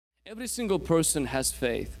Every single person has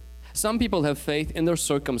faith. Some people have faith in their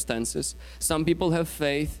circumstances. Some people have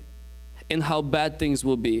faith in how bad things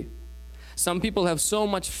will be. Some people have so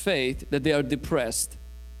much faith that they are depressed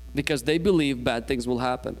because they believe bad things will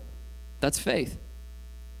happen. That's faith.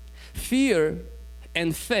 Fear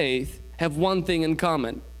and faith have one thing in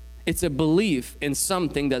common. It's a belief in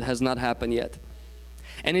something that has not happened yet.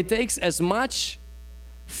 And it takes as much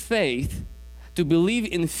faith to believe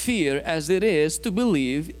in fear as it is to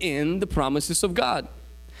believe in the promises of God.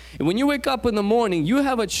 And when you wake up in the morning, you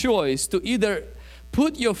have a choice to either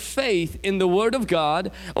put your faith in the Word of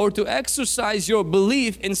God or to exercise your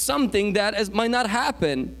belief in something that might not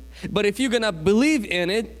happen. But if you're gonna believe in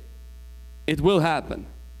it, it will happen.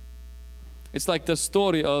 It's like the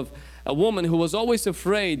story of a woman who was always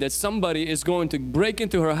afraid that somebody is going to break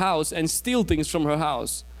into her house and steal things from her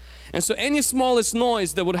house. And so any smallest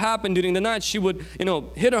noise that would happen during the night, she would,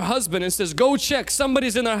 hit her husband and says, "Go check,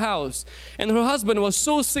 somebody's in our house." And her husband was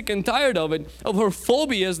so sick and tired of it, of her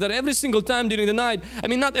phobias, that every single time during the night,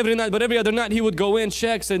 not every night, but every other night, he would go in,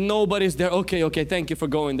 check, said, "Nobody's there." Okay, thank you for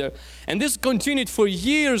going there. And this continued for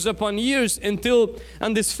years upon years until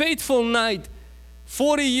on this fateful night,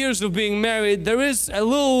 40 years of being married, there is a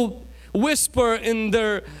little whisper in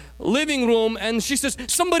their living room, and she says,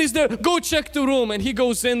 "Somebody's there, go check the room." And he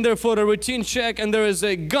goes in there for a routine check, and there is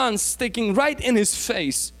a gun sticking right in his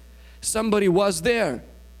face. Somebody was there.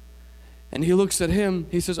 And he looks at him,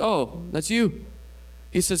 he says, "Oh, that's you?"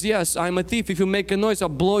 He says, "Yes, I'm a thief. If you make a noise, I'll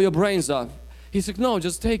blow your brains off." He said, "No,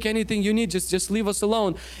 just take anything you need, just leave us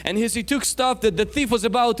alone." And as he took stuff that the thief was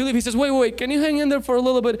about to leave, he says, wait, can you hang in there for a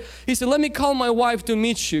little bit?" He said, "Let me call my wife to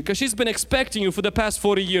meet you, because she's been expecting you for the past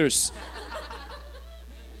 40 years.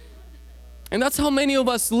 And that's how many of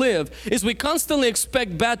us live, is we constantly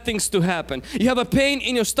expect bad things to happen. You have a pain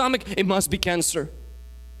in your stomach, it must be cancer.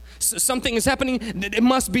 Something is happening, it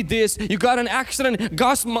must be this. You got an accident,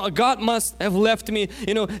 God must have left me.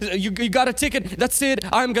 You got a ticket, that's it,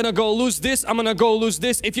 I'm gonna go lose this, I'm gonna go lose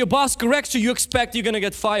this. If your boss corrects you, you expect you're gonna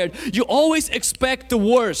get fired. You always expect the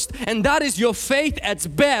worst, and that is your faith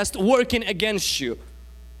at best working against you.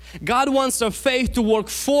 God wants our faith to work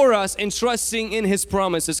for us and trusting in His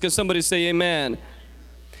promises. Can somebody say amen?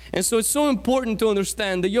 And so it's so important to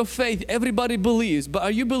understand that your faith, everybody believes, but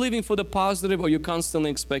are you believing for the positive or are you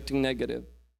constantly expecting negative?